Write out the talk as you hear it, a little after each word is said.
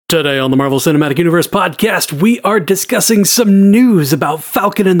Today on the Marvel Cinematic Universe podcast, we are discussing some news about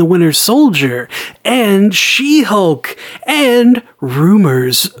Falcon and the Winter Soldier, and She-Hulk, and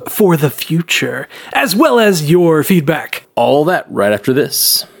rumors for the future, as well as your feedback. All that right after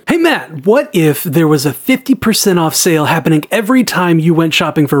this. Hey Matt, what if there was a 50% off sale happening every time you went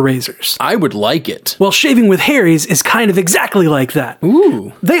shopping for razors? I would like it. Well, Shaving with Harry's is kind of exactly like that.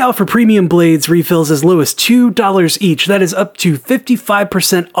 Ooh. They offer premium blades refills as low as $2 each. That is up to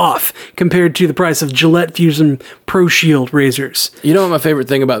 55% off compared to the price of Gillette Fusion Pro Shield razors. You know what my favorite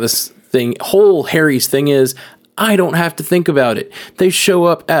thing about this whole Harry's thing is? I don't have to think about it. They show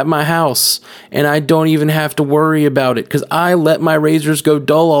up at my house, and I don't even have to worry about it because I let my razors go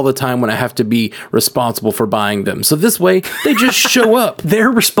dull all the time when I have to be responsible for buying them. So this way, they just show up. They're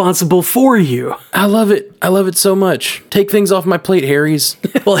responsible for you. I love it. I love it so much. Take things off my plate, Harry's.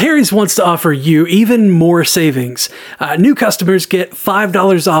 Well, Harry's wants to offer you even more savings. New customers get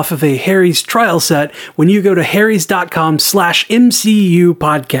 $5 off of a Harry's trial set when you go to harrys.com/MCU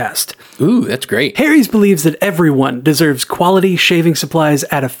podcast. Ooh, that's great. Harry's believes that everyone deserves quality shaving supplies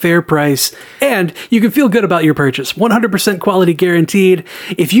at a fair price, and you can feel good about your purchase. 100% quality guaranteed.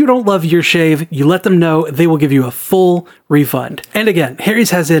 If you don't love your shave, you let them know. They will give you a full refund. And again, Harry's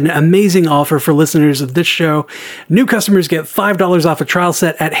has an amazing offer for listeners of this show. New customers get $5 off a trial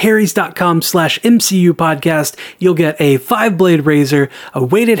set at harrys.com/MCU podcast. You'll get a 5-blade razor, a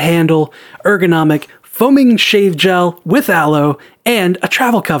weighted handle, ergonomic, foaming shave gel with aloe, and a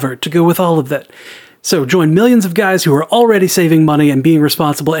travel cover to go with all of that. So join millions of guys who are already saving money and being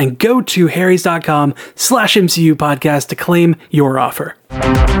responsible, and go to harrys.com/MCU podcast to claim your offer.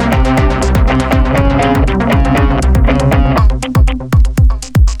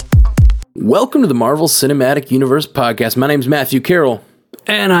 Welcome to the Marvel Cinematic Universe podcast. My name's Matthew Carroll.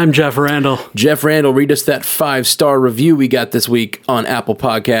 And I'm Jeff Randall. Jeff Randall, read us that 5-star review we got this week on Apple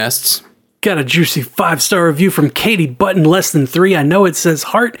Podcasts. Got a juicy 5-star review from Katie Button Less Than 3. I know it says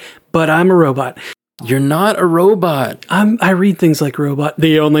heart, but I'm a robot. You're not a robot. I read things like a robot.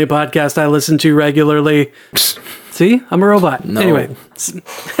 The only podcast I listen to regularly. See? I'm a robot. No. Anyway,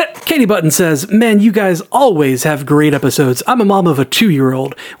 Katie Button says, man, you guys always have great episodes. I'm a mom of a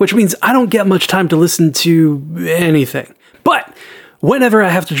 2-year-old, which means I don't get much time to listen to anything. But whenever I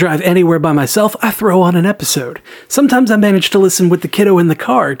have to drive anywhere by myself, I throw on an episode. Sometimes I manage to listen with the kiddo in the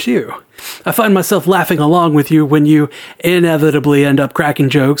car, too. I find myself laughing along with you when you inevitably end up cracking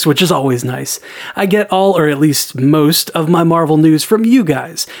jokes, which is always nice. I get all, or at least most, of my Marvel news from you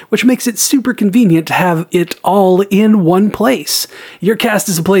guys, which makes it super convenient to have it all in one place. Your cast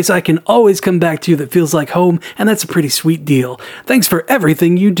is a place I can always come back to that feels like home, and that's a pretty sweet deal. Thanks for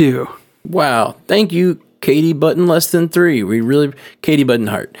everything you do. Wow. Thank you, Katie Button Less Than 3. Katie Button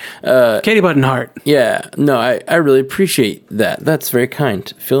Heart. Katie Button Heart. Yeah. No, I really appreciate that. That's very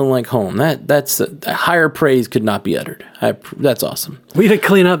kind. Feeling like home. That's higher praise could not be uttered. That's awesome. We had to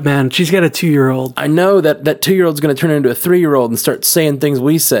clean up, man. She's got a 2-year-old. I know that 2-year-old's going to turn into a 3-year-old and start saying things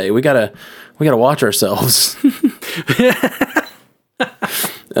we say. We gotta watch ourselves.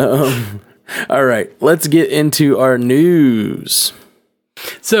 All right. Let's get into our news.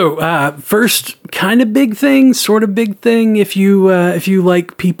 So, first kind of big thing, sort of big thing, if you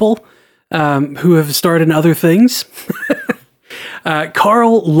like people who have starred in other things.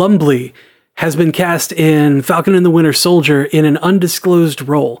 Carl Lumbly has been cast in Falcon and the Winter Soldier in an undisclosed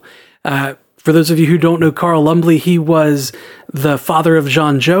role. For those of you who don't know Carl Lumbly, he was the father of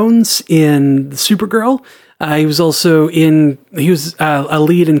John Jones in Supergirl. He was also a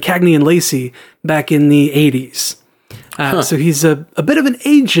lead in Cagney and Lacey back in the 80s. So he's a bit of an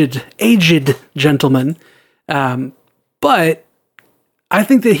aged gentleman, but I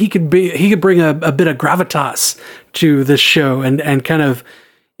think that he could bring a bit of gravitas to this show and kind of,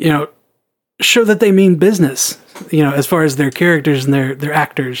 show that they mean business, as far as their characters and their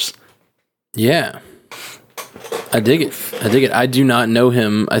actors. Yeah, I dig it. I do not know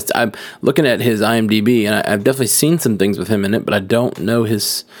him. I'm looking at his IMDb, and I've definitely seen some things with him in it, but I don't know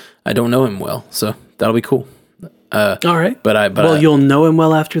him well. So that'll be cool. All right. But you'll know him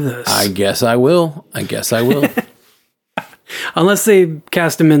well after this. I guess I will. Unless they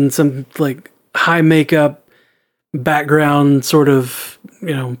cast him in some like high makeup background sort of,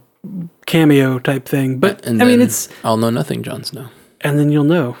 cameo type thing. But I'll know nothing, Jon Snow. And then you'll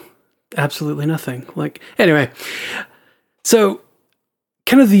know absolutely nothing. Anyway. So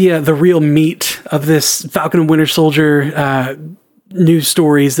kind of the real meat of this Falcon and Winter Soldier news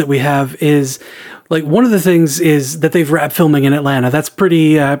stories that we have is, like, one of the things is that they've wrapped filming in Atlanta. That's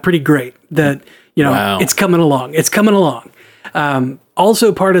pretty great that, wow. It's coming along.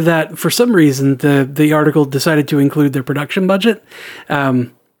 Also part of that, for some reason, the article decided to include their production budget.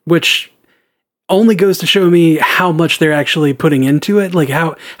 which only goes to show me how much they're actually putting into it, like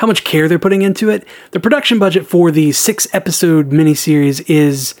how much care they're putting into it. The production budget for the 6-episode miniseries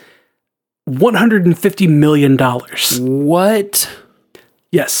is $150 million. What?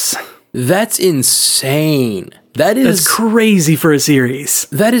 Yes. That's insane. That's crazy for a series.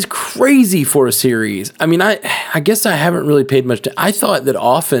 That is crazy for a series. I mean, I guess I haven't really paid much I thought that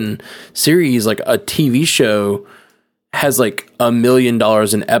often series, like a TV show, has like $1 million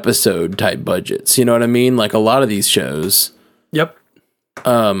an episode type budgets. You know what I mean? Like a lot of these shows. Yep.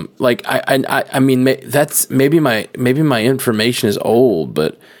 Like I mean, that's maybe my information is old,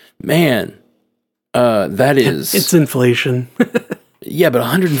 but man, that is it's inflation. Yeah, but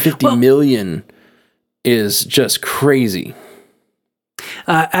 150 million is just crazy.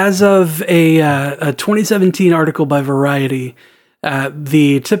 As of a 2017 article by Variety,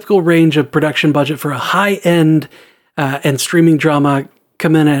 the typical range of production budget for a high-end and streaming drama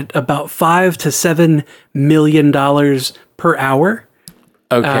come in at about $5 to $7 million per hour.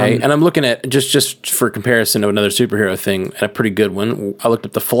 Okay, and I'm looking at, just for comparison of another superhero thing, and a pretty good one. I looked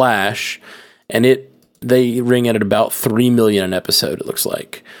up The Flash, and they ring at about $3 million an episode, it looks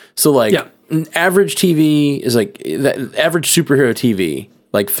like. So like average TV is like the average superhero TV,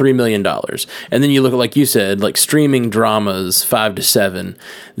 like $3 million. And then you look at, like you said, like streaming dramas, 5 to 7.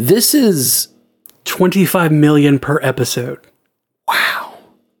 This is $25 million per episode. Wow.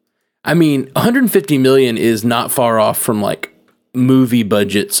 I mean, 150 million is not far off from like movie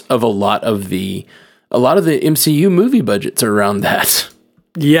budgets of a lot of the MCU movie budgets are around that.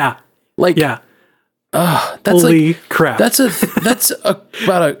 Yeah. Like, yeah. That's holy like, crap. That's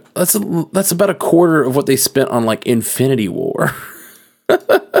about a quarter of what they spent on like Infinity War.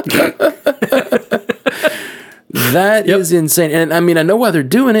 That is insane. And I mean, I know why they're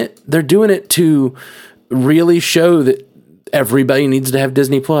doing it. They're doing it to really show that everybody needs to have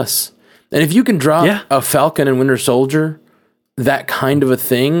Disney Plus. And if you can drop a Falcon and Winter Soldier, that kind of a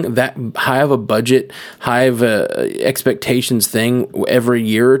thing, that high of a budget, high of a expectations thing every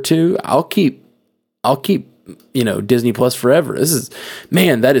year or two, I'll keep, Disney Plus forever.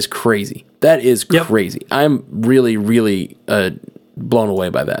 That is crazy. That is crazy. I'm really, really blown away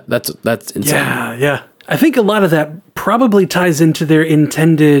by that. That's insane. Yeah. I think a lot of that probably ties into their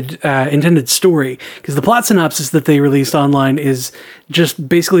intended story, because the plot synopsis that they released online is just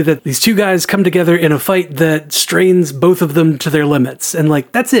basically that these two guys come together in a fight that strains both of them to their limits, and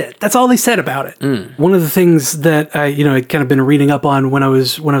like that's it. That's all they said about it. One of the things that I'd kind of been reading up on when I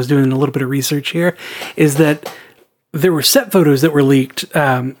was doing a little bit of research here is that there were set photos that were leaked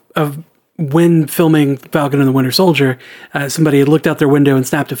of when filming Falcon and the Winter Soldier. Somebody had looked out their window and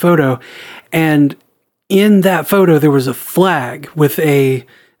snapped a photo, and in that photo, there was a flag with an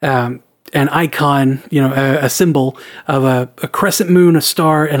icon, a symbol of a crescent moon, a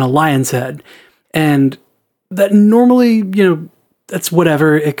star, and a lion's head. And that normally, that's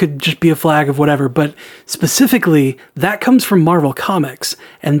whatever. It could just be a flag of whatever. But specifically, that comes from Marvel Comics.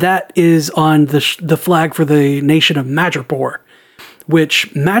 And that is on the flag for the nation of Madripoor,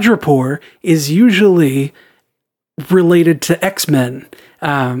 which Madripoor is usually related to X-Men.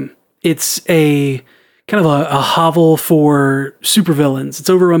 It's a kind of a hovel for supervillains. It's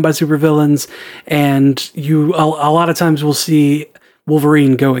overrun by supervillains, and you a lot of times will see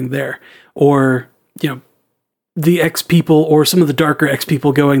Wolverine going there, or the X people, or some of the darker X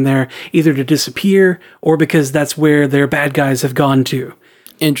people going there, either to disappear or because that's where their bad guys have gone to.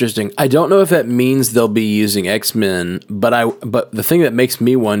 Interesting. I don't know if that means they'll be using X-Men, but the thing that makes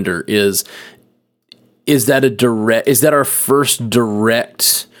me wonder is that our first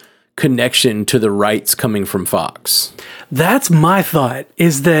direct connection to the rights coming from Fox? That's my thought,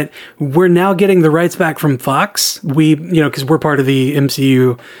 is that we're now getting the rights back from Fox. We, because we're part of the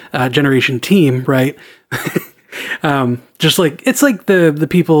MCU generation team, right? Just like, it's like the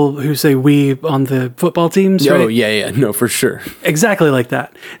people who say we on the football teams, right? Oh, yeah. No, for sure. Exactly like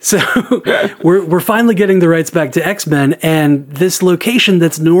that. So we're finally getting the rights back to X-Men, and this location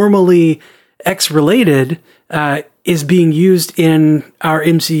that's normally X-related is being used in our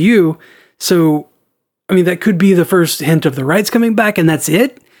MCU. So, I mean, that could be the first hint of the rights coming back, and that's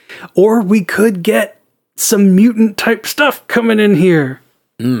it. Or we could get some mutant type stuff coming in here.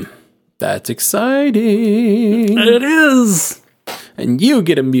 That's exciting. It is. And you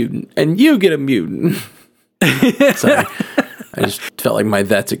get a mutant. And you get a mutant. Sorry. I just felt like my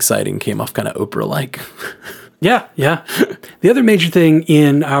 "that's exciting" came off kind of Oprah-like. Yeah. The other major thing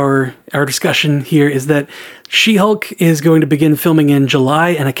in our discussion here is that She-Hulk is going to begin filming in July,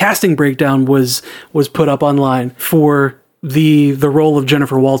 and a casting breakdown was put up online for the role of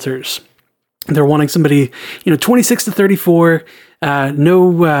Jennifer Walters. They're wanting somebody, 26 to 34,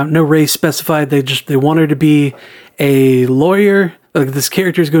 no race specified. They want her to be a lawyer. Like, this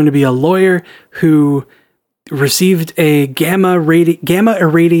character is going to be a lawyer who received a gamma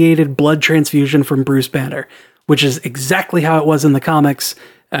irradiated blood transfusion from Bruce Banner, which is exactly how it was in the comics,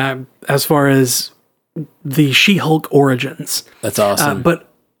 as far as the She-Hulk origins. That's awesome.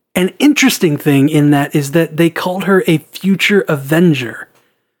 But an interesting thing in that is that they called her a future Avenger,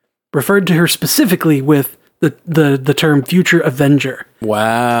 referred to her specifically with the term future Avenger.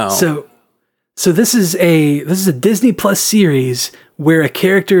 Wow. So this is a Disney Plus series where a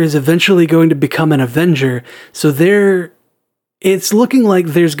character is eventually going to become an Avenger. So it's looking like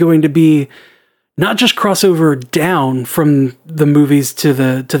there's going to be not just crossover down from the movies to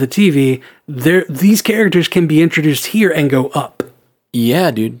the TV. These characters can be introduced here and go up.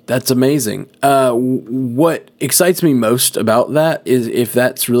 Yeah, dude, that's amazing. What excites me most about that is if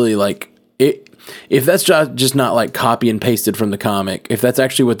that's really like it. If that's just not like copy and pasted from the comic, if that's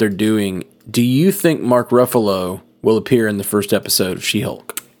actually what they're doing, do you think Mark Ruffalo will appear in the first episode of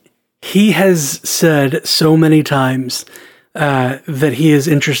She-Hulk? He has said so many times that he is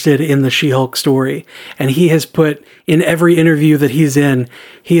interested in the She-Hulk story, and he has put in every interview that he's in,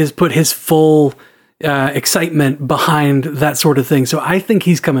 he has put his full excitement behind that sort of thing. So I think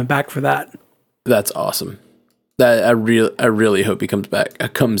he's coming back for that. That's awesome. That I really hope he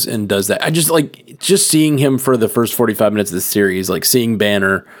comes and does that. I just seeing him for the first 45 minutes of the series, like seeing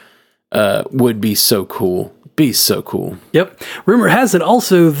Banner, would be so cool. Be so cool. Yep. Rumor has it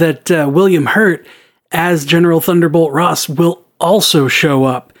also that William Hurt as General Thunderbolt Ross will also show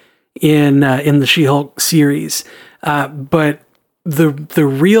up in the She-Hulk series. But the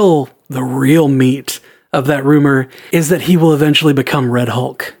real meat of that rumor is that he will eventually become Red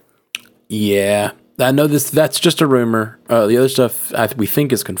Hulk. Yeah. I know that's just a rumor. The other stuff we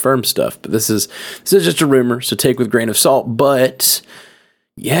think is confirmed stuff, but this is just a rumor, so take with a grain of salt. But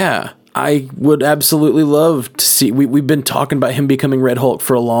yeah, I would absolutely love to see. We've been talking about him becoming Red Hulk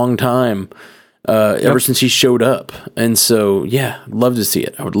for a long time, ever since he showed up, and so yeah, love to see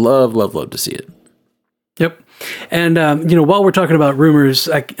it. I would love to see it. Yep. And while we're talking about rumors,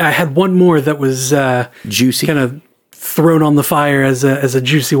 I had one more that was juicy, kind of thrown on the fire as a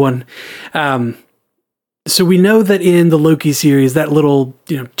juicy one. So we know that in the Loki series, that little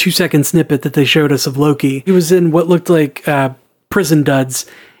 2-second snippet that they showed us of Loki, he was in what looked like prison duds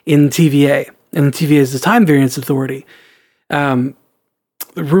in TVA, and the TVA is the Time Variance Authority. The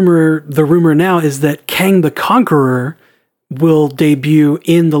rumor now is that Kang the Conqueror will debut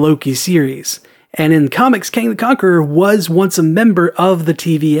in the Loki series, and in comics, Kang the Conqueror was once a member of the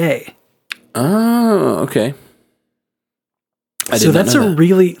TVA. Oh, okay. So that's a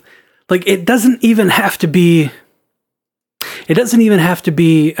really. Like, it doesn't even have to be he's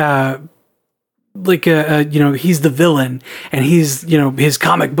the villain and he's, his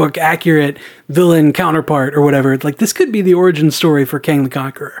comic book accurate villain counterpart or whatever. Like, this could be the origin story for Kang the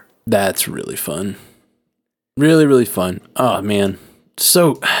Conqueror. That's really fun. Really, really fun. Oh, man.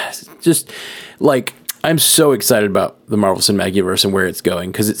 So, just, like, I'm so excited about the Marvel Cinematic Universe and where it's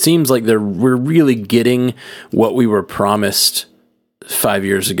going, because it seems like we're really getting what we were promised 5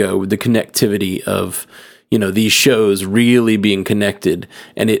 years ago, with the connectivity of, these shows really being connected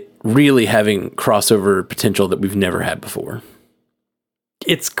and it really having crossover potential that we've never had before.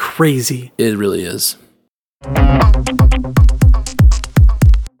 It's crazy. It really is.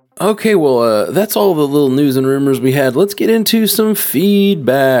 Okay, well, that's all the little news and rumors we had. Let's get into some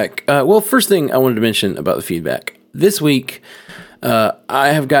feedback. First thing I wanted to mention about the feedback. This week, I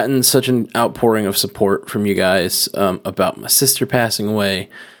have gotten such an outpouring of support from you guys about my sister passing away.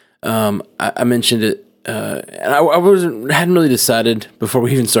 I mentioned it, and I hadn't really decided before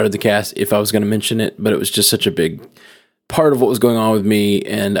we even started the cast if I was going to mention it, but it was just such a big part of what was going on with me,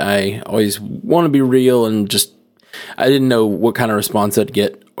 and I always want to be real, and just I didn't know what kind of response I'd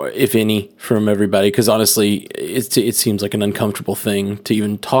get, if any, from everybody, because honestly, it seems like an uncomfortable thing to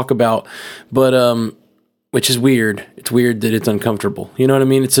even talk about, but which is weird. It's weird that it's uncomfortable. You know what I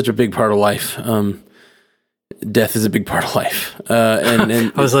mean? It's such a big part of life. Death is a big part of life.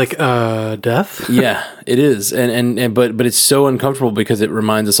 And I was like, death? Yeah, it is. But it's so uncomfortable because it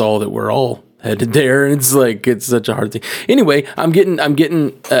reminds us all that we're all headed there. And it's like, it's such a hard thing. Anyway, I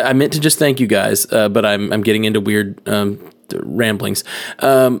meant to just thank you guys, but I'm getting into weird, ramblings.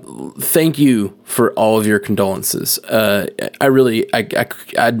 Thank you for all of your condolences. I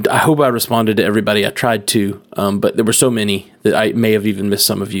hope I responded to everybody. I tried to, but there were so many that I may have even missed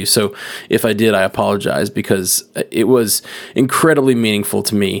some of you. So if I did, I apologize, because it was incredibly meaningful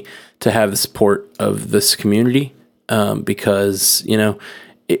to me to have the support of this community. Because,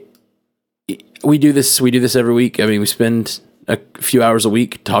 we do this every week. I mean, we spend a few hours a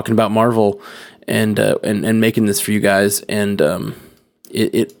week talking about Marvel and making this for you guys. And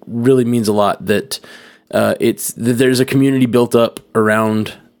it really means a lot that there's a community built up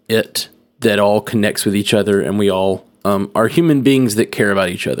around it that all connects with each other, and we all are human beings that care about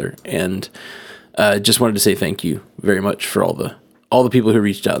each other. And just wanted to say thank you very much for all the people who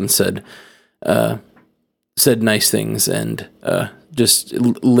reached out and said nice things and just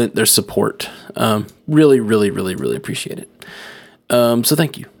lent their support. Really, really, really, really appreciate it. So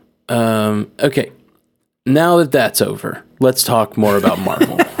thank you. Okay, now that that's over, let's talk more about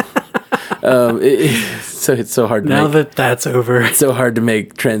Marvel. It's so hard to now that that's over. It's so hard to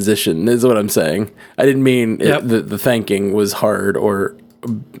make transition, is what I'm saying. I didn't mean the thanking was hard or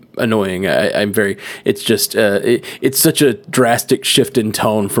annoying. I'm very. It's just it's such a drastic shift in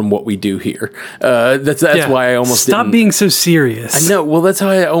tone from what we do here. That's why I almost stop being so serious. I know. Well, that's how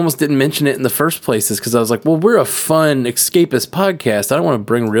I almost didn't mention it in the first place. Is because I was like, well, we're a fun escapist podcast. I don't want to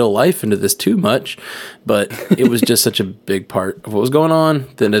bring real life into this too much, but it was just such a big part of what was going on.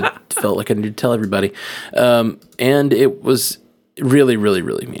 Then it felt like I needed to tell everybody, and it was really, really,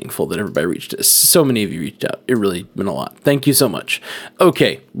 really meaningful that everybody reached us. So many of you reached out. It really meant a lot. Thank you so much.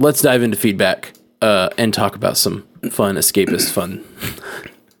 Okay, let's dive into feedback and talk about some fun escapist fun.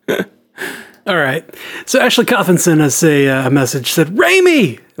 All right. So Ashley Coffin sent us a message, said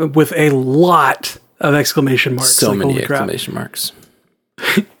Raimi with a lot of exclamation marks. So many exclamation marks.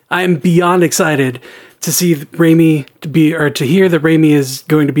 I am beyond excited to see Raimi to hear that Raimi is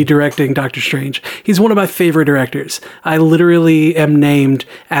going to be directing Doctor Strange. He's one of my favorite directors. I literally am named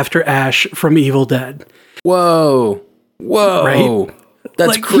after Ash from Evil Dead. Whoa. Right?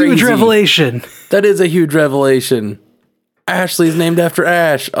 That's like, crazy. Huge revelation. That is a huge revelation. Ashley's named after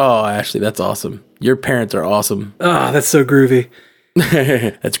Ash. Oh, Ashley, that's awesome. Your parents are awesome. Oh, that's so groovy.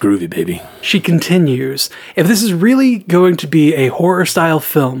 That's groovy, baby. She continues, if this is really going to be a horror-style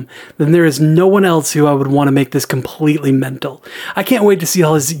film, then there is no one else who I would want to make this completely mental. I can't wait to see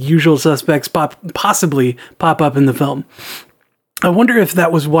all his usual suspects possibly pop up in the film. I wonder if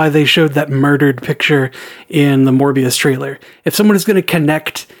that was why they showed that murdered picture in the Morbius trailer. If someone is going to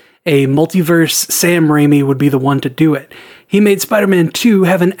connect a multiverse, Sam Raimi would be the one to do it. He made Spider-Man 2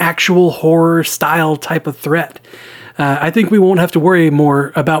 have an actual horror-style type of threat. I think we won't have to worry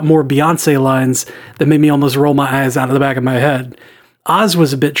about more Beyonce lines that made me almost roll my eyes out of the back of my head. Oz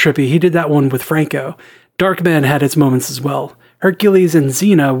was a bit trippy. He did that one with Franco. Darkman had its moments as well. Hercules and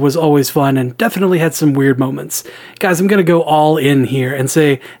Xena was always fun and definitely had some weird moments. Guys, I'm going to go all in here and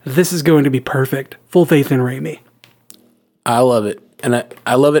say this is going to be perfect. Full faith in Raimi. I love it. And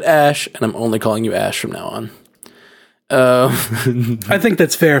I love it, Ash, and I'm only calling you Ash from now on. I think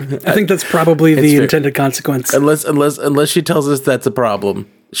that's fair. I think that's probably the intended consequence. Unless she tells us that's a problem.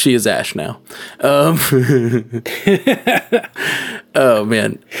 She is Ash now. Oh,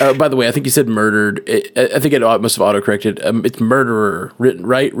 man. By the way, I think you said murdered. I think it must have autocorrected. It's murderer,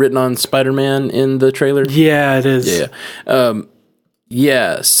 written on Spider-Man in the trailer? Yeah, it is.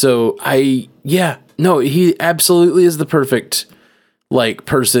 Yeah. So no, he absolutely is the perfect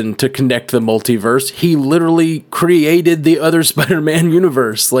person to connect the multiverse. He literally created the other Spider-Man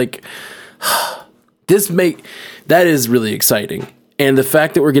universe. That is really exciting. And the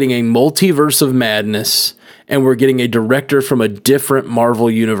fact that we're getting a multiverse of madness and we're getting a director from a different Marvel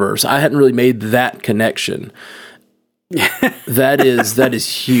universe. I hadn't really made that connection. That is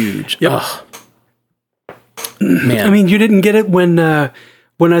huge. Yep. Man. I mean, you didn't get it when I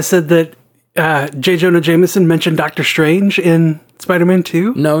said that J. Jonah Jameson mentioned Doctor Strange in Spider-Man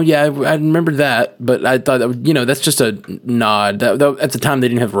 2? No, yeah, I remember that, but I thought that, that's just a nod. That, at the time, they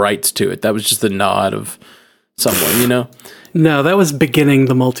didn't have rights to it. That was just a nod of someone, No, that was beginning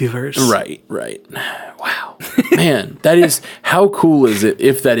the multiverse. Right. Wow. Man, that is, how cool is it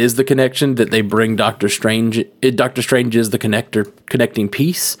if that is the connection that they bring Doctor Strange? Doctor Strange is the connecting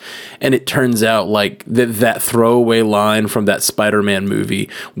piece, and it turns out that throwaway line from that Spider-Man movie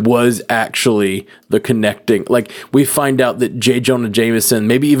was actually the connecting. We find out that J. Jonah Jameson,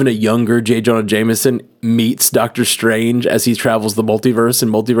 maybe even a younger J. Jonah Jameson, meets Doctor Strange as he travels the multiverse in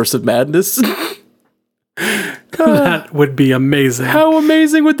Multiverse of Madness. That would be amazing. How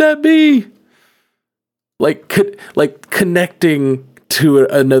amazing would that be? Connecting to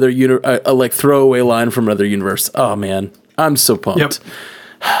another throwaway line from another universe. Oh man, I'm so pumped.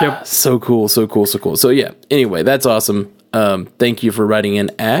 Yep. So cool. So yeah. Anyway, that's awesome. Thank you for writing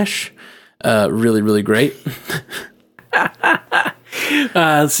in, Ash. Really, really great.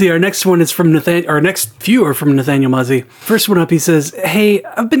 Let's see, our next one is from our next few are from Nathaniel Muzzy. First one up, he says, hey,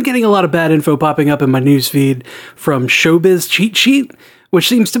 I've been getting a lot of bad info popping up in my newsfeed from Showbiz Cheat Sheet, which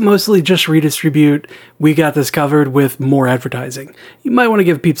seems to mostly just redistribute "We got this covered" with more advertising. You might want to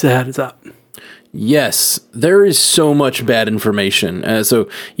give peeps a heads up. Yes, there is so much bad information. So,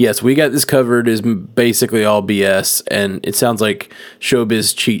 yes, We Got This Covered is basically all BS, and it sounds like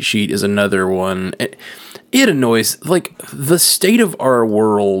Showbiz Cheat Sheet is another one. It annoys, like, the state of our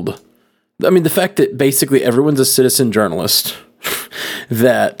world. I mean, the fact that basically everyone's a citizen journalist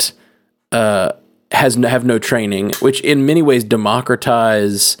that have no training, which in many ways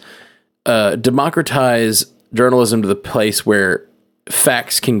democratize journalism to the place where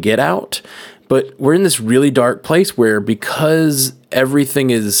facts can get out. But we're in this really dark place where, because everything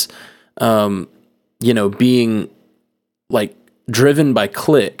is, being like driven by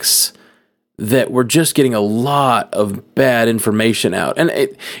clicks, that we're just getting a lot of bad information out. And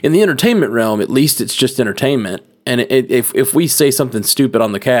in the entertainment realm, at least it's just entertainment. And if we say something stupid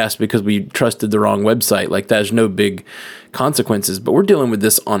on the cast because we trusted the wrong website, like, there's no big consequences. But we're dealing with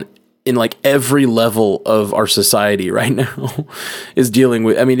this in like every level of our society right now is dealing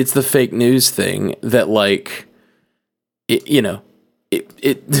with. I mean, it's the fake news thing that, like, I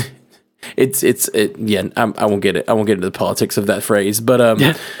won't get it. I won't get into the politics of that phrase, but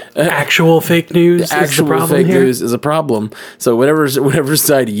actual fake news. Actual fake news is a problem. So whatever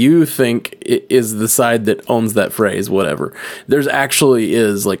side you think is the side that owns that phrase, whatever. There's actually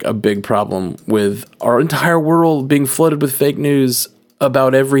is like a big problem with our entire world being flooded with fake news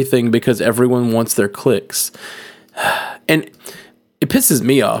about everything because everyone wants their clicks. And it pisses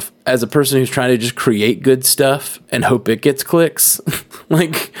me off as a person who's trying to just create good stuff and hope it gets clicks.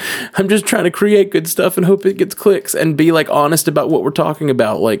 Like, I'm just trying to create good stuff and hope it gets clicks and be, like, honest about what we're talking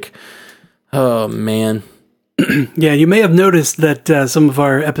about. Like, oh, man. Yeah, you may have noticed that some of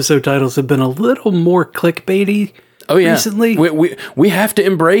our episode titles have been a little more clickbaity recently. We have to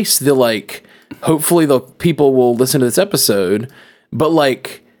embrace the, like, hopefully the people will listen to this episode, but,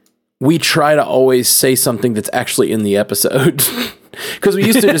 like, we try to always say something that's actually in the episode. Because we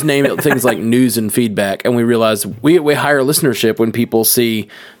used to just name it things like news and feedback, and we realized we higher listenership when people see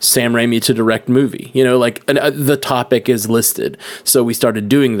Sam Raimi to direct movie. Like, the topic is listed. So we started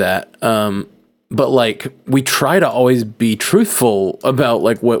doing that. But, like, we try to always be truthful about,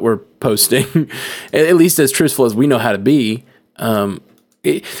 like, what we're posting, at least as truthful as we know how to be.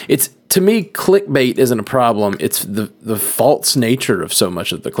 It's, to me, clickbait isn't a problem. It's the false nature of so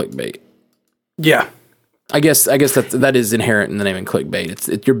much of the clickbait. Yeah. I guess that is inherent in the name of clickbait. It's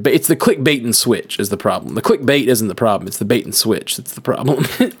the clickbait and switch is the problem. The clickbait isn't the problem. It's the bait and switch that's the problem.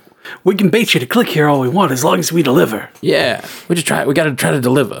 We can bait you to click here all we want as long as we deliver. Yeah, we got to try to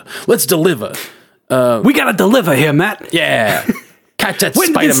deliver. Let's deliver. We got to deliver here, Matt. Yeah. Catch that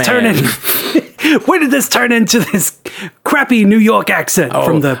Spider-Man. When did this turn into this crappy New York accent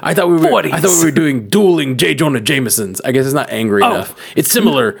from the 40s? I thought we were doing dueling J. Jonah Jamesons. I guess it's not angry enough. It's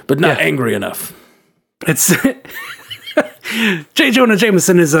similar, but not angry enough. It's J. Jonah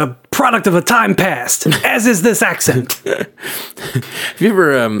Jameson is a product of a time past, as is this accent. Have you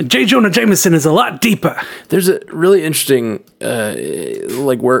ever J. Jonah Jameson is a lot deeper. There's a really interesting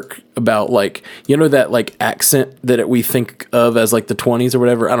like work about, like, that, like, accent that we think of as, like, the 20s or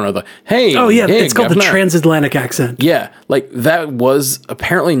whatever. I don't know, it's called the transatlantic accent. Yeah, like, that was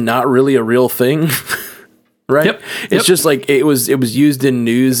apparently not really a real thing. Right? Yep. It's just like it was used in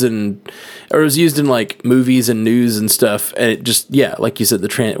news or it was used in, like, movies and news and stuff, and it just, like you said, the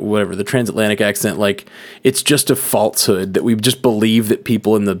transatlantic accent, like, it's just a falsehood that we just believe that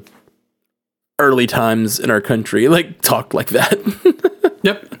people in the early times in our country, like, talked like that.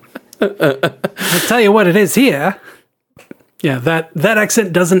 Yep. I'll tell you what it is here. Yeah, that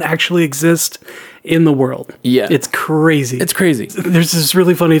accent doesn't actually exist in the world. Yeah. It's crazy. It's crazy. There's this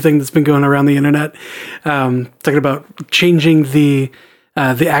really funny thing that's been going around the internet, talking about changing the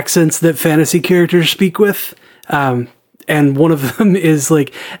accents that fantasy characters speak with. And one of them is,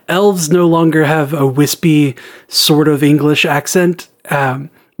 like, elves no longer have a wispy sort of English accent.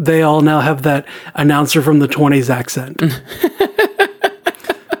 They all now have that announcer from the 20s accent.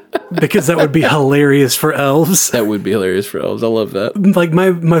 Because that would be hilarious for elves. That would be hilarious for elves. I love that. Like,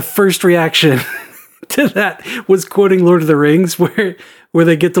 my first reaction to that was quoting Lord of the Rings, where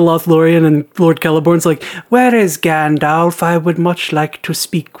they get to Lothlorien and Lord Celeborn's like, "Where is Gandalf? I would much like to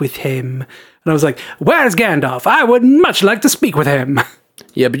speak with him." And I was like, "Where's Gandalf? I would much like to speak with him."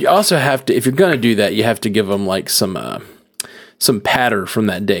 Yeah, but you also have to, if you're going to do that, you have to give them, like, some patter from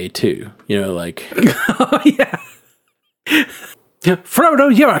that day too. Like. Oh, yeah.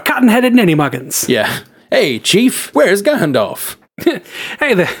 Frodo, you're a cotton-headed ninny-muggins. Yeah. Hey, Chief, where's Gandalf?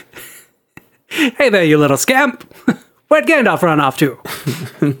 Hey there. Hey there, you little scamp. Where'd Gandalf run off to?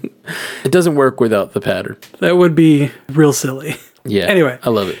 It doesn't work without the pattern. That would be real silly. Yeah. Anyway. I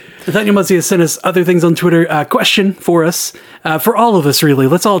love it. Nathaniel Muzzy has sent us other things on Twitter. Question for us, for all of us, really.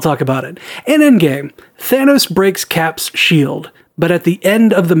 Let's all talk about it. In Endgame, Thanos breaks Cap's shield, but at the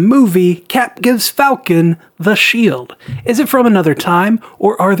end of the movie, Cap gives Falcon the shield. Is it from another time,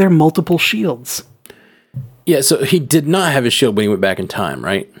 or are there multiple shields? Yeah, so he did not have a shield when he went back in time,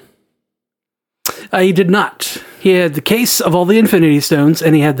 right? He did not. He had the case of all the Infinity Stones,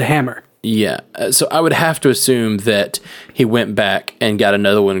 and he had the hammer. Yeah, so I would have to assume that he went back and got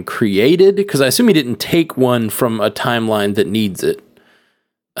another one created, because I assume he didn't take one from a timeline that needs it.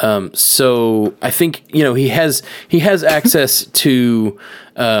 So I think, he has access to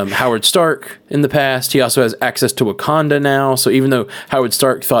Howard Stark in the past. He also has access to Wakanda now. So even though Howard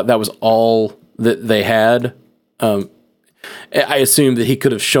Stark thought that was all that they had, I assume that he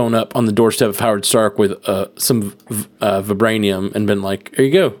could have shown up on the doorstep of Howard Stark with some vibranium and been like, "Here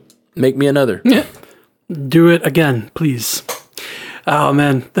you go. Make me another." Yeah. Do it again, please. Oh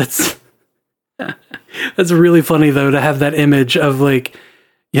man, that's really funny though, to have that image of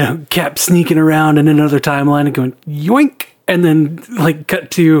Cap sneaking around in another timeline and going yoink, and then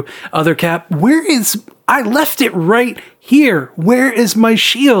cut to other Cap. I left it right here. Where is my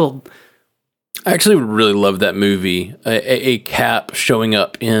shield? I actually would really love that movie. A Cap showing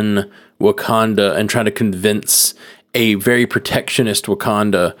up in Wakanda and trying to convince a very protectionist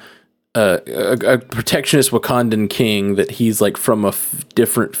Wakanda, a protectionist Wakandan king, that he's from a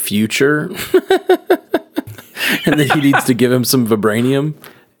different future, and that he needs to give him some vibranium.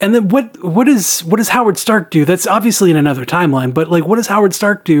 And then what does Howard Stark do? That's obviously in another timeline, but what does Howard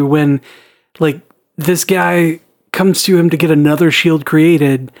Stark do when this guy comes to him to get another shield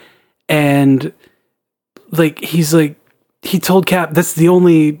created, and he told Cap that's the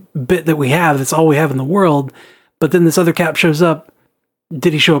only bit that we have, that's all we have in the world, but then this other Cap shows up.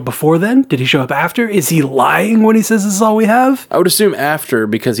 Did he show up before then? Did he show up after? Is he lying when he says this is all we have? I would assume after,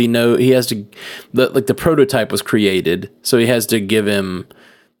 because he has to, the prototype was created, so he has to give him,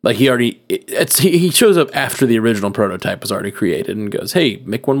 he shows up after the original prototype was already created and goes, "Hey,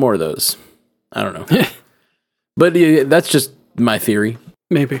 make one more of those." I don't know. But that's just my theory.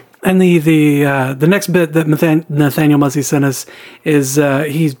 Maybe. And the next bit that Nathaniel Muzzy sent us is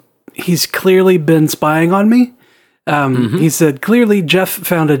he's clearly been spying on me. He said, clearly Jeff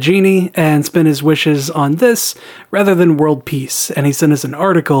found a genie and spent his wishes on this rather than world peace. And he sent us an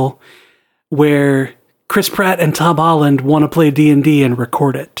article where Chris Pratt and Tom Holland want to play D&D and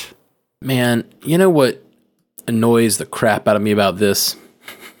record it. Man, you know what annoys the crap out of me about this?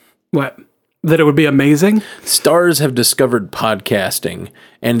 What? That it would be amazing? Stars have discovered podcasting,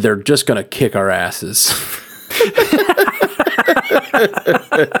 and they're just going to kick our asses.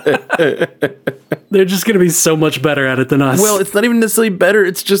 They're just going to be so much better at it than us. Well, it's not even necessarily better.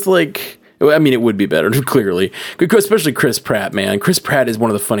 It's just it would be better, clearly. Especially Chris Pratt, man. Chris Pratt is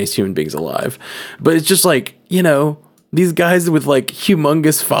one of the funniest human beings alive. But it's just these guys with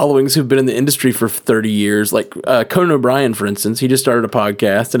humongous followings who've been in the industry for 30 years, Conan O'Brien, for instance, he just started a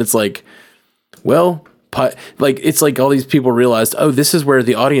podcast, and it's it's all these people realized, oh, this is where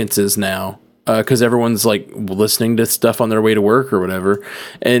the audience is now. Because everyone's listening to stuff on their way to work or whatever.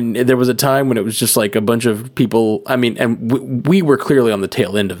 And there was a time when it was just a bunch of people. I mean, and we were clearly on the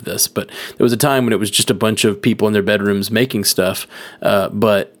tail end of this, but there was a time when it was just a bunch of people in their bedrooms making stuff.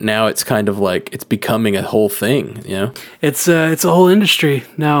 But now it's kind of it's becoming a whole thing, It's a whole industry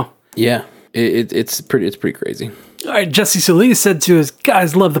now. Yeah, it's pretty crazy. All right, Jesse Solis said to us,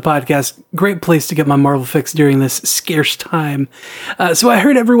 guys, love the podcast. Great place to get my Marvel fix during this scarce time. So I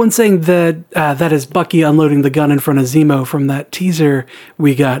heard everyone saying that that is Bucky unloading the gun in front of Zemo from that teaser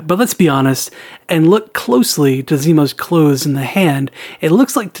we got. But let's be honest and look closely to Zemo's clothes in the hand. It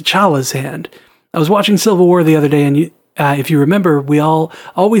looks like T'Challa's hand. I was watching Civil War the other day, and if you remember,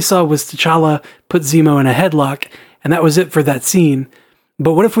 all we saw was T'Challa put Zemo in a headlock, and that was it for that scene.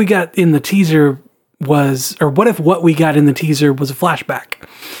 But what if we got in the teaser what if what we got in the teaser was a flashback?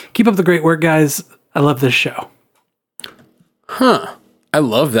 Keep up the great work, guys. I love this show. Huh. I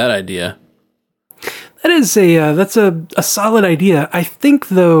love that idea. That is that's a solid idea. I think,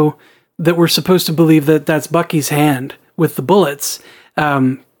 though, that we're supposed to believe that that's Bucky's hand with the bullets.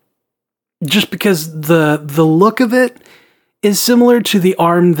 Just because the look of it is similar to the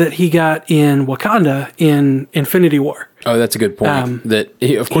arm that he got in Wakanda in Infinity War. Oh, that's a good point.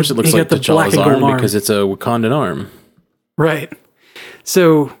 Of course it looks like T'Challa's arm because it's a Wakandan arm. Right.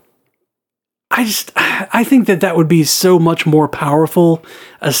 So I think that would be so much more powerful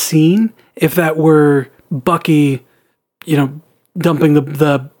a scene if that were Bucky, dumping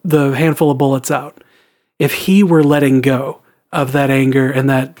the handful of bullets out. If he were letting go of that anger and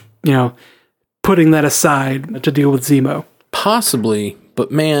that, putting that aside to deal with Zemo. Possibly,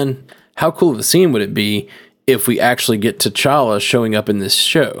 but man, how cool of a scene would it be if we actually get T'Challa showing up in this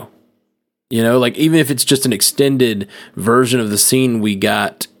show? You know, like even if it's just an extended version of the scene we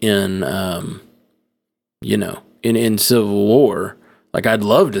got in, in Civil War. Like I'd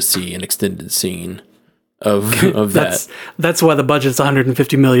love to see an extended scene of that. That's why the budget's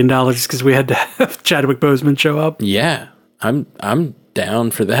 $150 million, because we had to have Chadwick Boseman show up. Yeah, I'm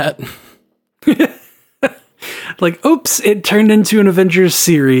down for that. Like, oops, it turned into an Avengers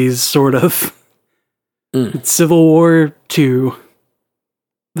series, sort of. It's Civil War 2,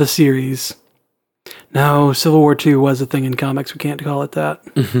 the series. No, Civil War 2 was a thing in comics. We can't call it that.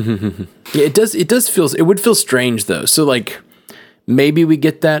 Yeah, it does feel, it would feel strange though. So like, maybe we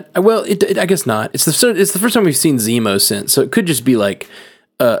get that. Well, I guess not. It's the first time we've seen Zemo since, so it could just be like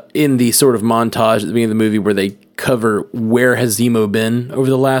in the sort of montage at the beginning of the movie where they cover where has Zemo been over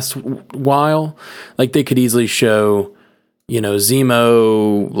the last while. Like they could easily show,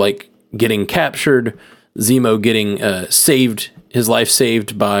 Zemo like getting captured, Zemo getting his life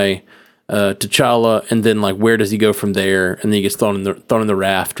saved by T'Challa, and then like where does he go from there? And then he gets thrown in the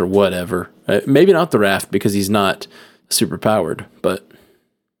raft or whatever. Maybe not the raft because he's not super powered, but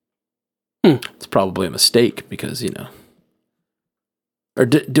it's probably a mistake because or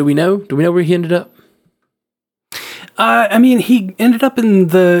do we know where he ended up? I mean, he ended up in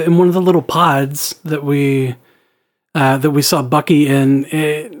one of the little pods that we saw Bucky in.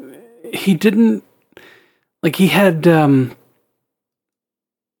 He didn't, like, he had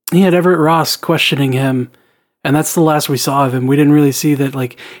Everett Ross questioning him, and that's the last we saw of him. We didn't really see that,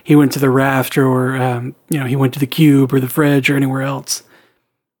 like, he went to the raft or, he went to the cube or the fridge or anywhere else.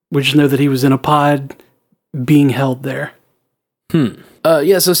 We just know that he was in a pod being held there.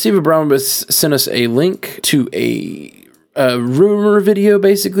 So Steve Abramowitz sent us a link to a rumor video,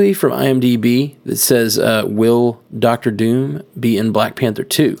 basically, from IMDb that says, will Doctor Doom be in Black Panther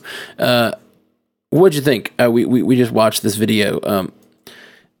 2? What'd you think? We just watched this video.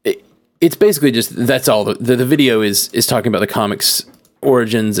 It's basically just, that's all. The video is talking about the comics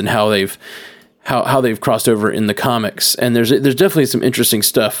origins and how they've crossed over in the comics. And there's definitely some interesting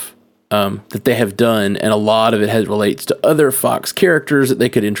stuff that they have done, and a lot of it relates to other Fox characters that they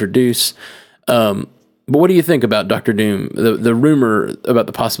could introduce. But what do you think about Doctor Doom? The rumor about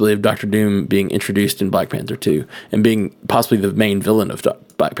the possibility of Doctor Doom being introduced in Black Panther 2 and being possibly the main villain of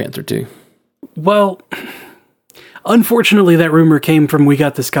Black Panther 2? Well, unfortunately, that rumor came from We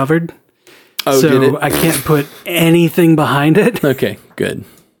Got This Covered. Oh, so did it? I can't put anything behind it. Okay, good.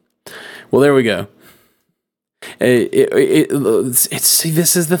 Well, there we go. See,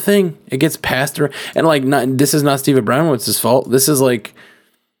 this is the thing. It gets passed around, and this is not Steve Abramowitz's fault. This is like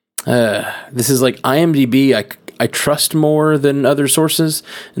IMDb. I trust more than other sources,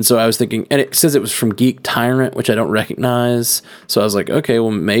 and so I was thinking, and it says it was from Geek Tyrant, which I don't recognize. So I was like, okay, well,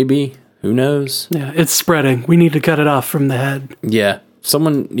 maybe. Who knows? Yeah, it's spreading. We need to cut it off from the head. Yeah,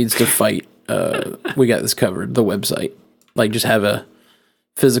 someone needs to fight. We Got This Covered, the website. Like, just have a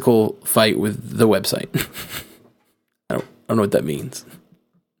physical fight with the website. I don't know what that means.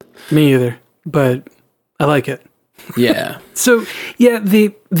 Me either, but I like it. Yeah. So, yeah,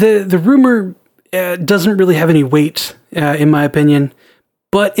 the rumor doesn't really have any weight, in my opinion,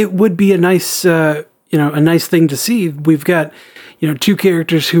 but it would be a nice, a nice thing to see. We've got, two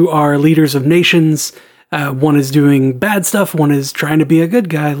characters who are leaders of nations. One is doing bad stuff. One is trying to be a good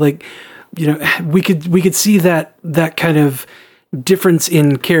guy. Like, we could see that kind of difference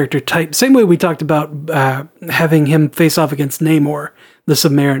in character type. Same way we talked about having him face off against Namor, the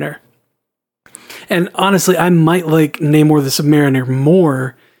Submariner. And honestly, I might like Namor the Submariner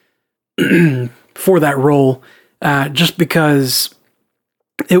more for that role, just because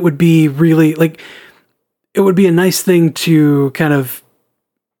it would be really, like, it would be a nice thing to kind of,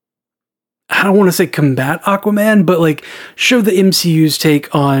 I don't want to say combat Aquaman, but like show the MCU's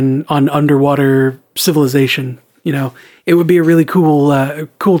take on underwater civilization. It would be a really cool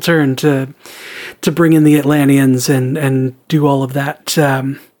turn to bring in the Atlanteans and do all of that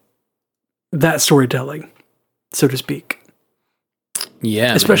that storytelling, so to speak.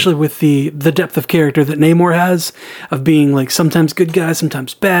 Yeah, especially with the depth of character that Namor has, of being like sometimes good guy,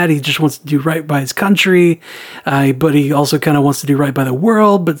 sometimes bad. He just wants to do right by his country, but he also kind of wants to do right by the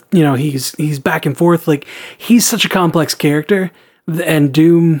world. But he's back and forth. Like, he's such a complex character, and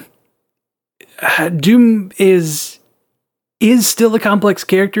Doom is still a complex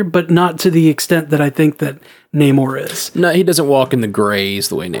character, but not to the extent that I think that Namor is. No, he doesn't walk in the grays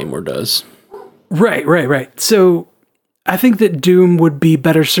the way Namor does. Right. So I think that Doom would be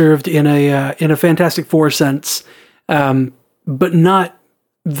better served in a Fantastic Four sense, but not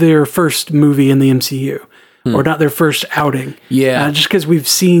their first movie in the MCU. or not their first outing. Yeah. Just because we've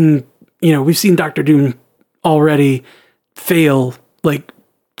seen Doctor Doom already fail like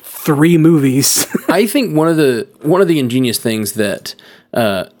 3 movies. I think one of the ingenious things that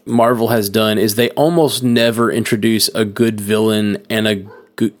Marvel has done is they almost never introduce a good villain and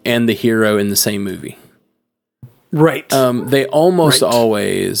the hero in the same movie. Right. They almost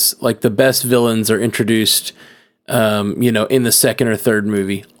always, like, the best villains are introduced, in the second or third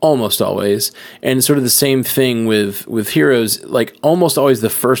movie, almost always. And sort of the same thing with heroes, like almost always the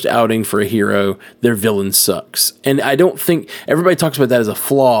first outing for a hero, their villain sucks. And I don't think everybody talks about that as a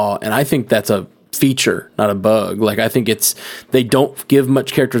flaw. And I think that's a feature, not a bug. Like, I think they don't give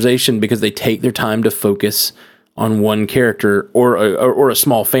much characterization because they take their time to focus on one character or a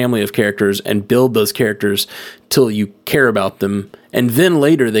small family of characters and build those characters till you care about them, and then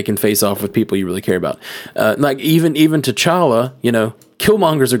later they can face off with people you really care about. Like even T'Challa,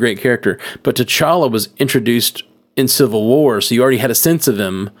 Killmonger's a great character, but T'Challa was introduced in Civil War, so you already had a sense of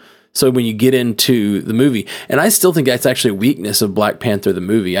him. So when you get into the movie, and I still think that's actually a weakness of Black Panther, the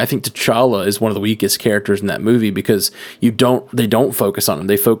movie. I think T'Challa is one of the weakest characters in that movie because they don't focus on him.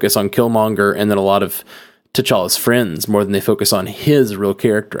 They focus on Killmonger and then a lot of T'Challa's friends more than they focus on his real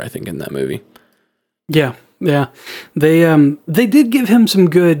character, I think, in that movie. Yeah. They did give him some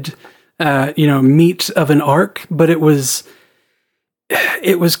good, meat of an arc, but it was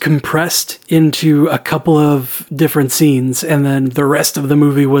compressed into a couple of different scenes, and then the rest of the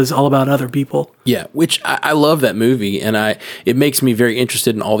movie was all about other people. Yeah, which I love that movie, and it makes me very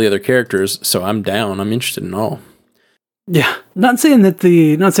interested in all the other characters, so I'm down. I'm interested in all. Yeah, not saying that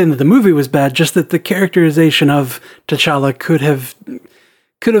the movie was bad, just that the characterization of T'Challa could have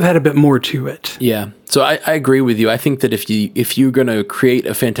had a bit more to it. Yeah, so I agree with you. I think that if you're going to create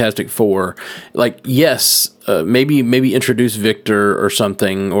a Fantastic Four, like, yes, maybe introduce Victor or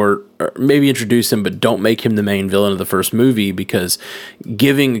something, or maybe introduce him, but don't make him the main villain of the first movie, because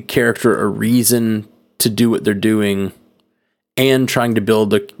giving a character a reason to do what they're doing and trying to build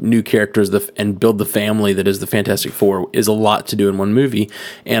the new characters and build the family that is the Fantastic Four is a lot to do in one movie.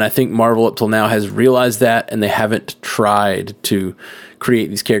 And I think Marvel up till now has realized that, and they haven't tried to create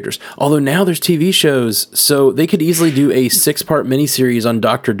these characters. Although now there's TV shows, so they could easily do a 6-part miniseries on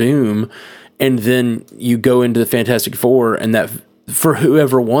Doctor Doom, and then you go into the Fantastic Four, and that, for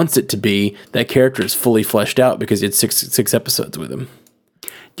whoever wants it to be, that character is fully fleshed out because it's six episodes with him.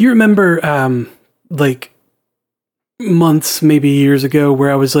 Do you remember, months, maybe years ago,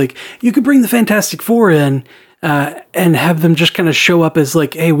 where I was like, you could bring the Fantastic Four in and have them just kind of show up as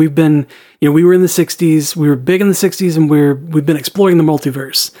like, hey, we were in the 60s, we were big in the 60s, and we've been exploring the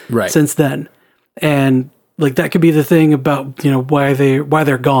multiverse since then. And like, that could be the thing about, why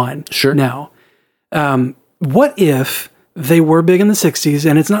they're gone now. What if they were big in the 60s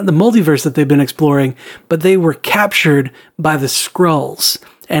and it's not the multiverse that they've been exploring, but they were captured by the Skrulls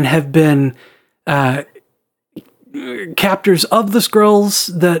and have been, captors of the Skrulls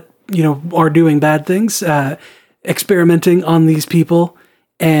that are doing bad things, experimenting on these people,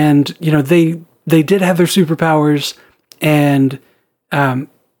 and they did have their superpowers, and the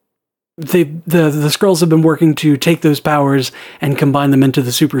Skrulls have been working to take those powers and combine them into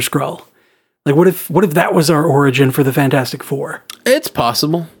the Super Skrull. Like, what if that was our origin for the Fantastic Four? It's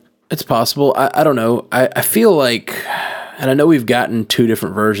possible. I don't know. I feel like, and I know we've gotten 2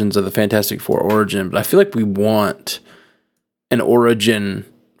 different versions of the Fantastic Four origin, but I feel like we want an origin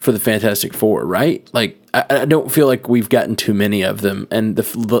for the Fantastic Four, right? Like, I don't feel like we've gotten too many of them, and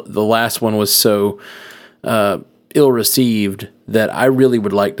the last one was so ill-received that I really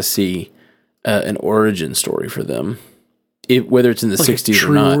would like to see an origin story for them, whether it's in the 60s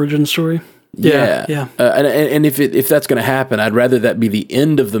or not. Origin story? Yeah. And if that's going to happen, I'd rather that be the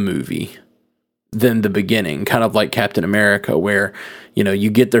end of the movie than the beginning, kind of like Captain America, where you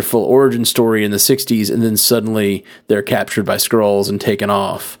get their full origin story in the 60s, and then suddenly they're captured by Skrulls and taken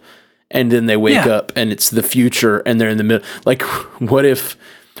off, and then they wake up and it's the future and they're in the middle. Like, what if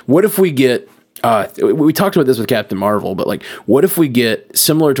we get we talked about this with Captain Marvel, but like, what if we get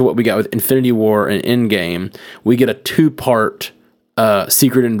similar to what we got with Infinity War and Endgame? We get a 2-part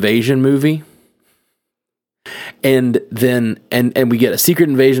Secret Invasion movie, and then we get a Secret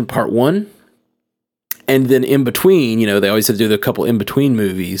Invasion Part 1. And then in between, they always have to do a couple in between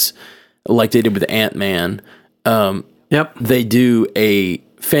movies, like they did with Ant-Man. They do a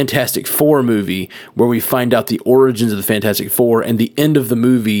Fantastic Four movie where we find out the origins of the Fantastic Four, and the end of the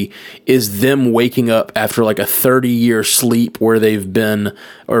movie is them waking up after like a 30-year sleep where they've been,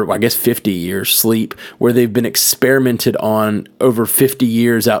 or I guess 50 years sleep, where they've been experimented on over 50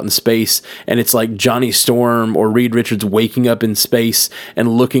 years out in space. And it's like Johnny Storm or Reed Richards waking up in space and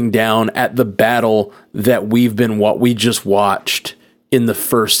looking down at the battle that we just watched in the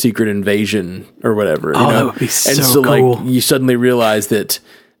first Secret Invasion or whatever. That would be so and so cool. like you suddenly realize that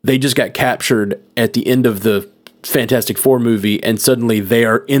they just got captured at the end of the Fantastic Four movie, and suddenly they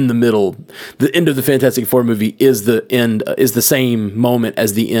are in the middle. The end of the Fantastic Four movie is the same moment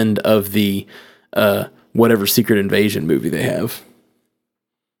as the end of the whatever Secret Invasion movie they have.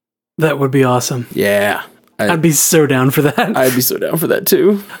 That would be awesome. Yeah. I'd be so down for that. I'd be so down for that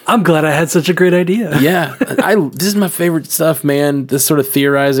too. I'm glad I had such a great idea. Yeah. This is my favorite stuff, man. This sort of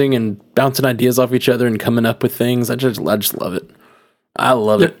theorizing and bouncing ideas off each other and coming up with things. I just love it. I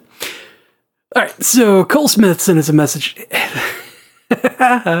love it. All right. So Cole Smith sent us a message.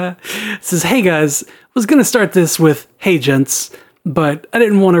 Says, "Hey guys, was going to start this with, hey gents, but I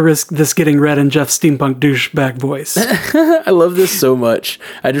didn't want to risk this getting read in Jeff's steampunk douchebag voice." I love this so much.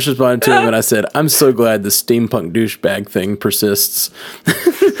 I just responded to him and I said, I'm so glad the steampunk douchebag thing persists.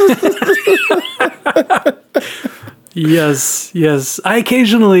 Yes. I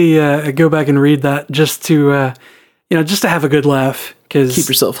occasionally go back and read that just to, just to have a good laugh. Cause, Keep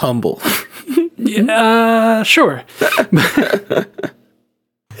yourself humble. Sure.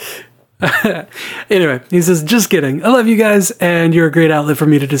 Anyway, he says, "Just kidding. I love you guys, and you're a great outlet for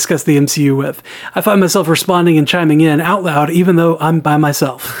me to discuss the MCU with. I find myself responding and chiming in out loud, even though I'm by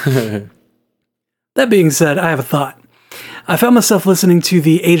myself." That being said, I have a thought. I found myself listening to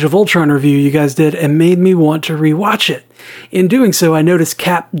the Age of Ultron review you guys did and made me want to rewatch it. In doing so, I noticed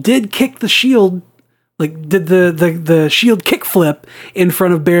Cap did kick the shield, did the shield kickflip in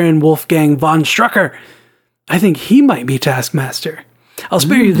front of Baron Wolfgang von Strucker. I think he might be Taskmaster. I'll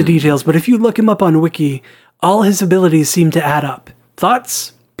spare you the details, but if you look him up on Wiki, all his abilities seem to add up.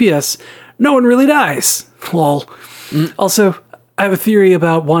 Thoughts? P.S. No one really dies. Lol. Also, I have a theory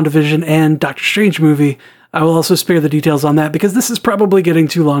about WandaVision and Doctor Strange movie. I will also spare the details on that because this is probably getting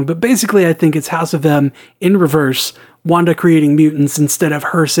too long, but basically I think it's House of M in reverse, Wanda creating mutants instead of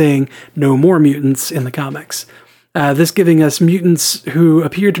her saying no more mutants in the comics. This giving us mutants who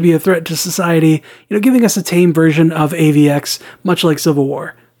appear to be a threat to society, giving us a tame version of AVX, much like Civil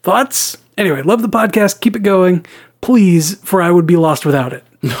War. Thoughts? Anyway, love the podcast. Keep it going. Please, for I would be lost without it.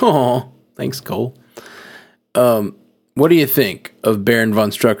 Oh, thanks, Cole. What do you think of Baron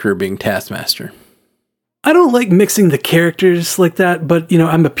von Strucker being Taskmaster? I don't like mixing the characters like that, but,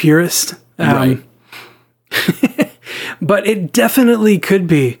 I'm a purist. Right. But it definitely could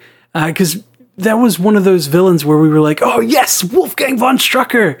be, because that was one of those villains where we were like, oh yes, Wolfgang von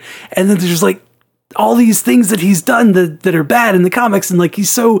Strucker. And then there's like all these things that he's done that are bad in the comics. And like, he's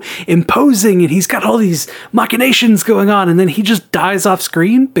so imposing and he's got all these machinations going on. And then he just dies off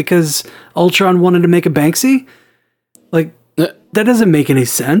screen because Ultron wanted to make a Banksy. Like that doesn't make any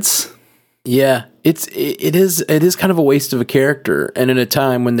sense. Yeah, it is kind of a waste of a character. And in a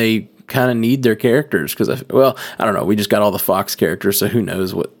time when they kind of need their characters, because I don't know, we just got all the Fox characters, so who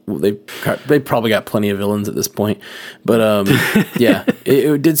knows what they probably got plenty of villains at this point, but yeah,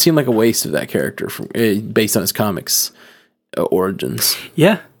 it did seem like a waste of that character based on his comics origins.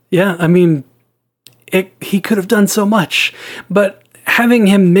 Yeah, I mean, he could have done so much, but having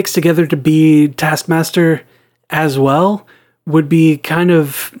him mixed together to be Taskmaster as well would be kind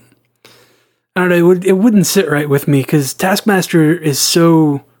of, I don't know, it wouldn't sit right with me, because Taskmaster is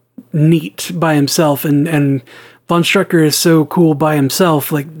so neat by himself, and Von Strucker is so cool by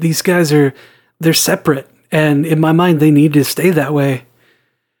himself. Like, these guys they're separate, and in my mind they need to stay that way.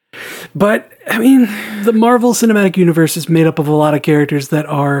 But I mean, the Marvel Cinematic Universe is made up of a lot of characters that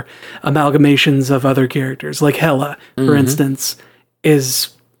are amalgamations of other characters. Like Hela, for instance, is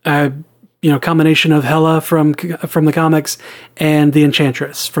a combination of Hela from the comics and the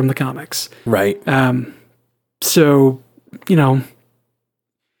Enchantress from the comics. Right. So,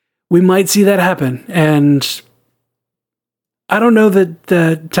 we might see that happen, and I don't know that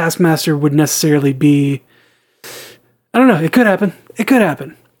the Taskmaster would necessarily be. I don't know. It could happen.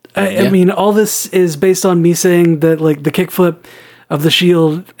 I mean, all this is based on me saying that, like, the kickflip of the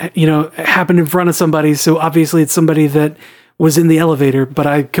shield, happened in front of somebody. So obviously, it's somebody that was in the elevator. But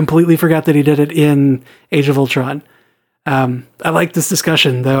I completely forgot that he did it in Age of Ultron. I like this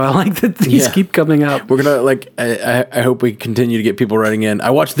discussion, though. I like that these keep coming up. We're gonna I hope we continue to get people writing in. I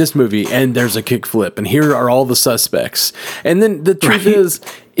watched this movie and there's a kickflip, and here are all the suspects. And then the truth is,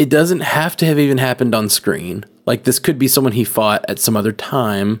 it doesn't have to have even happened on screen. Like, this could be someone he fought at some other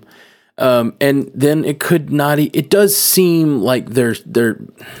time, and then it could not. It does seem like they're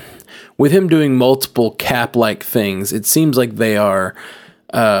with him doing multiple Cap-like things. It seems like they are.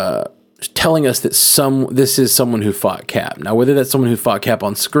 Telling us that this is someone who fought Cap. Now, whether that's someone who fought Cap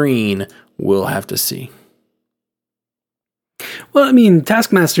on screen, we'll have to see. Well, I mean,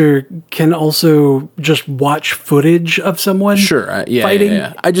 Taskmaster can also just watch footage of someone fighting.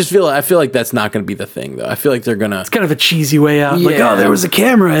 Yeah. I feel like that's not going to be the thing, though. I feel like they're going to... It's kind of a cheesy way out. Yeah. Like, oh, there was a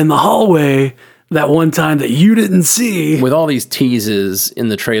camera in the hallway that one time that you didn't see. With all these teases in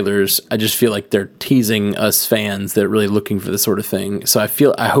the trailers, I just feel like they're teasing us fans that are really looking for this sort of thing. So I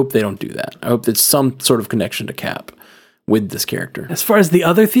hope they don't do that. I hope there's some sort of connection to Cap with this character. As far as the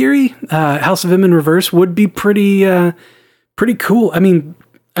other theory, House of M in reverse would be pretty cool. I mean,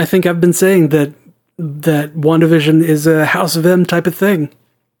 I think I've been saying that WandaVision is a House of M type of thing.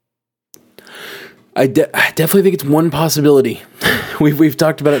 I definitely think it's one possibility. We've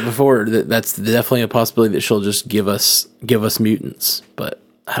talked about it before. That's definitely a possibility that she'll just give us mutants. But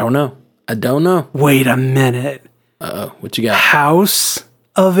I don't know. Wait a minute. What you got? House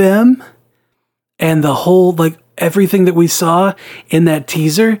of M, and the whole everything that we saw in that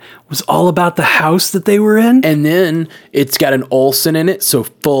teaser was all about the house that they were in. And then it's got an Olsen in it, so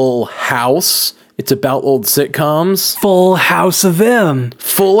Full House. It's about old sitcoms. Full House of M.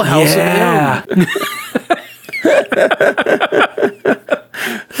 Full House of M.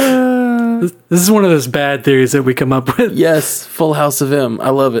 This is one of those bad theories that we come up with. Yes, Full House of M. I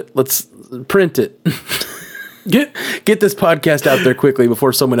love it. Let's print it. Get this podcast out there quickly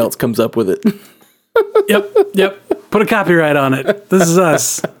before someone else comes up with it. Yep. Put a copyright on it. This is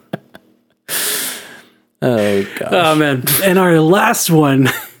us. Oh, gosh. Oh, man. And our last one...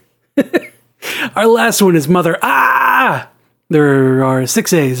 Our last one is Mother. There are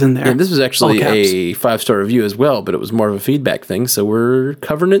 6 A's in there. And this was actually a 5-star review as well, but it was more of a feedback thing, so we're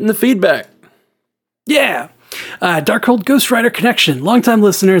covering it in the feedback. Yeah. Darkhold Ghost Rider connection. Longtime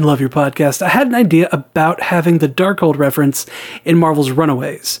listener and love your podcast. I had an idea about having the Darkhold reference in Marvel's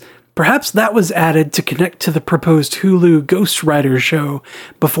Runaways. Perhaps that was added to connect to the proposed Hulu Ghost Rider show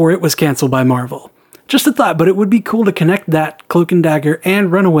before it was canceled by Marvel. Just a thought, but it would be cool to connect that, Cloak and Dagger,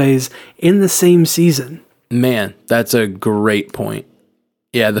 and Runaways in the same season. Man, that's a great point.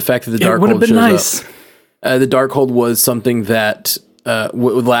 Yeah, the fact that the Darkhold would have been nice. The Darkhold was something that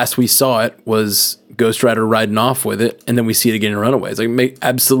last we saw it was Ghost Rider riding off with it, and then we see it again in Runaways. Like,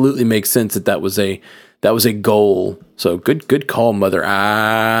 absolutely makes sense that was a goal. So good call, Mother.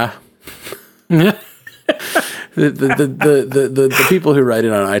 The people who write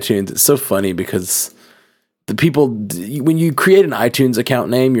it on iTunes, it's so funny because the people, when you create an iTunes account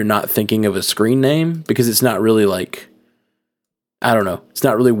name, you're not thinking of a screen name because it's not really like, I don't know, it's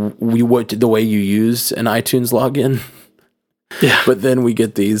not really the way you use an iTunes login. Yeah. But then we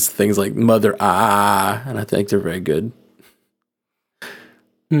get these things like Mother and I think they're very good.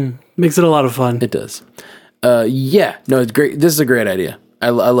 Makes it a lot of fun. It does. Yeah, no, it's great. This is a great idea. I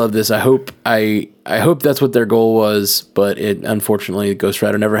love this. I hope that's what their goal was, but it unfortunately Ghost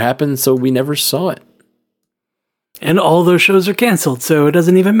Rider never happened, so we never saw it. And all those shows are canceled, so it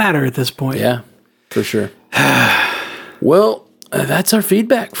doesn't even matter at this point. Yeah, for sure. Well, that's our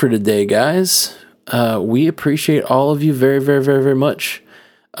feedback for today, guys. We appreciate all of you very, very, very, very much.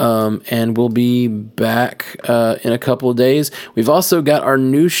 And we'll be back in a couple of days. We've also got our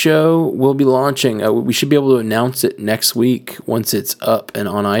new show we'll be launching. We should be able to announce it next week once it's up and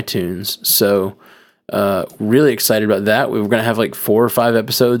on iTunes. So really excited about that. We're going to have like 4 or 5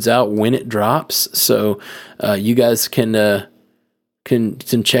 episodes out when it drops. So you guys can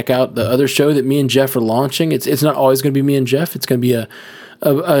check out the other show that me and Jeff are launching. It's not always going to be me and Jeff. It's going to be a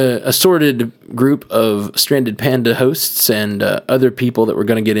assorted group of Stranded Panda hosts and other people that we're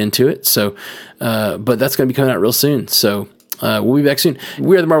going to get into it. So, but that's going to be coming out real soon. So we'll be back soon.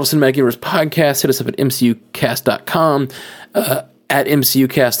 We are the Marvel Cinematic Universe Podcast. Hit us up at mcucast.com, at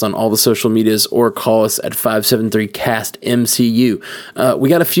MCUcast on all the social medias, or call us at 573-CAST-MCU. We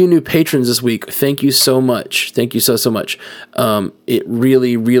got a few new patrons this week. Thank you so much. Thank you so much. It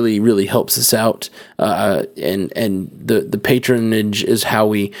really, really, really helps us out. And the patronage is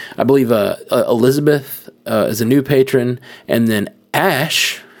how I believe Elizabeth is a new patron, and then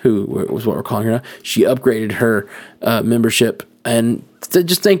Ash, who was what we're calling her now, she upgraded her membership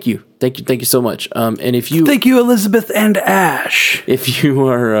just thank you. Thank you so much. And if you Thank you, Elizabeth and Ash. if you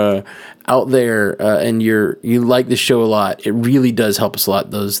are out there and you like this show a lot, it really does help us a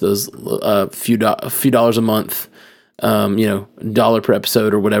lot. Those few dollars a month, $1 per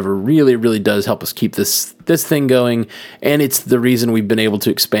episode or whatever, really does help us keep this thing going. And it's the reason we've been able to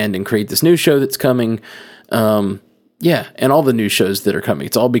expand and create this new show that's coming. And all the new shows that are coming.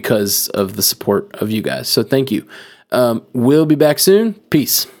 It's all because of the support of you guys. So thank you. We'll be back soon.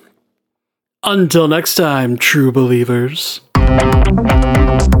 Peace. Until next time, true believers.